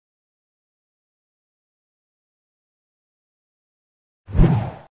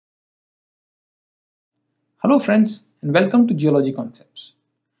Hello friends and welcome to Geology Concepts.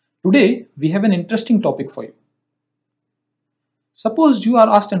 Today we have an interesting topic for you. Suppose you are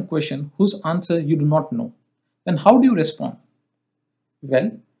asked a question whose answer you do not know. Then how do you respond? Well,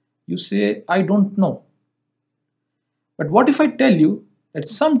 you say, I don't know. But what if I tell you that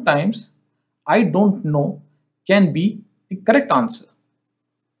sometimes I don't know can be the correct answer?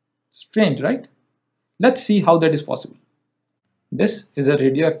 Strange, right? Let's see how that is possible. This is a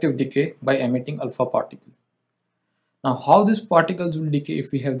radioactive decay by emitting alpha particle. Now, how these particles will decay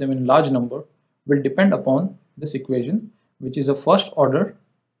if we have them in large number will depend upon this equation, which is a first order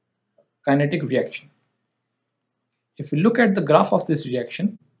kinetic reaction. If we look at the graph of this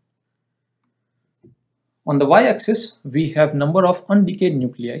reaction, on the y-axis we have number of undecayed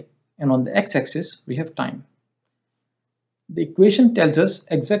nuclei and on the x-axis we have time. The equation tells us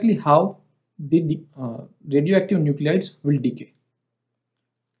exactly how the radioactive nuclides will decay.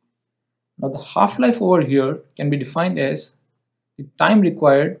 Now the half-life over here can be defined as the time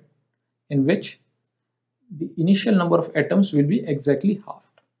required in which the initial number of atoms will be exactly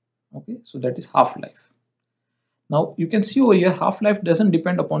halved. Okay, so that is half-life. Now you can see over here half-life doesn't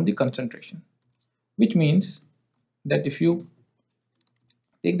depend upon the concentration, which means that if you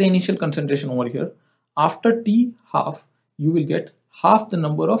take the initial concentration over here, after T half you will get half the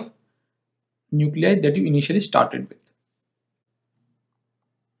number of nuclei that you initially started with.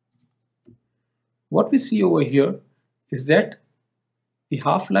 What we see over here is that the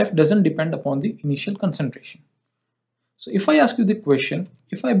half-life doesn't depend upon the initial concentration. So if I ask you the question,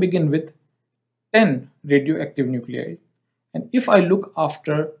 if I begin with 10 radioactive nuclei and if I look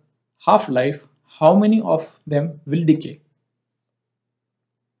after half-life, how many of them will decay?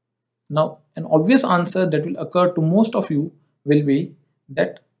 Now an obvious answer that will occur to most of you will be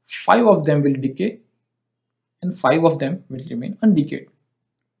that 5 of them will decay and 5 of them will remain undecayed.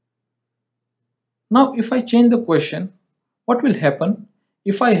 Now if I change the question, what will happen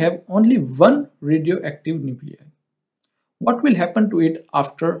if I have only one radioactive nuclei? What will happen to it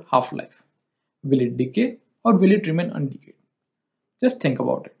after half-life? Will it decay or will it remain undecayed? Just think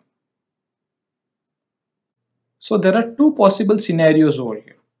about it. So there are two possible scenarios over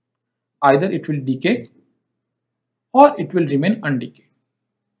here. Either it will decay or it will remain undecayed.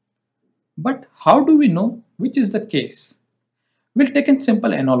 But how do we know which is the case? We'll take a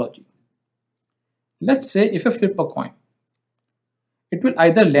simple analogy. Let's say if I flip a coin, it will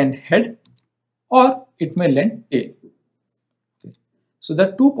either land head or it may land tail. Okay. So there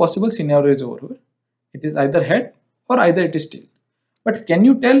are two possible scenarios over here. It is either head or either it is tail. But can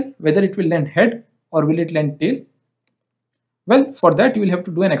you tell whether it will land head or will it land tail? Well, for that you will have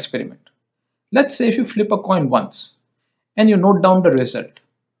to do an experiment. Let's say if you flip a coin once and you note down the result.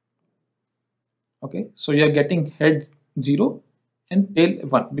 Okay, so you are getting head 0 and tail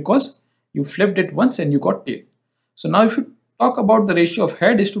 1 because you flipped it once and you got tail. So now if you talk about the ratio of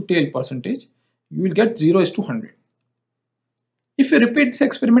head is to tail percentage, you will get 0 is to 100. If you repeat this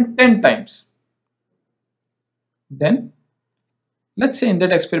experiment 10 times, then let's say in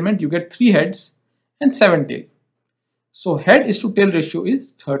that experiment you get 3 heads and 7 tail. So head is to tail ratio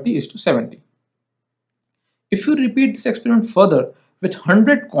is 30 is to 70. If you repeat this experiment further with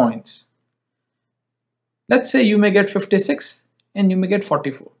 100 coins, let's say you may get 56 and you may get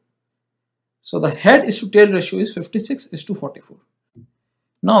 44. So the head is to tail ratio is 56 is to 44.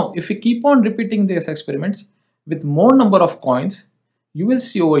 Now if we keep on repeating these experiments with more number of coins, you will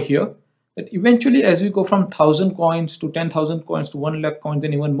see over here that eventually as we go from 1000 coins to 10,000 coins to 1 lakh coins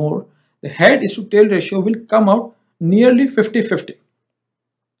and even more, the head is to tail ratio will come out nearly 50-50.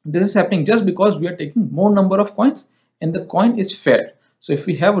 This is happening just because we are taking more number of coins and the coin is fair. So if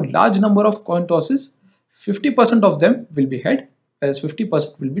we have a large number of coin tosses, 50% of them will be head whereas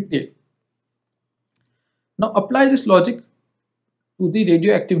 50% will be tail. Now apply this logic to the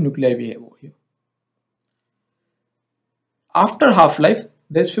radioactive nuclei we have over here. After half-life,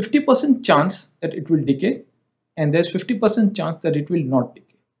 there is 50% chance that it will decay and there is 50% chance that it will not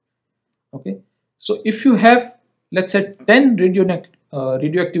decay. Okay, so if you have, let's say 10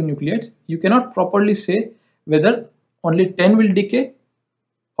 radioactive nuclides, you cannot properly say whether only 10 will decay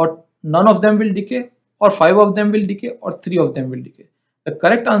or none of them will decay or 5 of them will decay or 3 of them will decay. The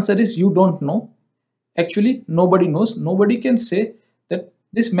correct answer is you don't know. Actually, nobody knows. Nobody can say that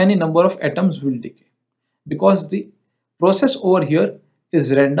this many number of atoms will decay because the process over here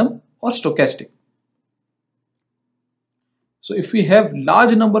is random or stochastic. So if we have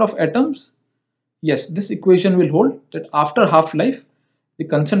large number of atoms, yes, this equation will hold that after half-life, the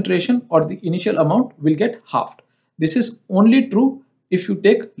concentration or the initial amount will get halved. This is only true if you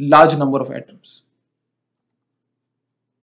take large number of atoms.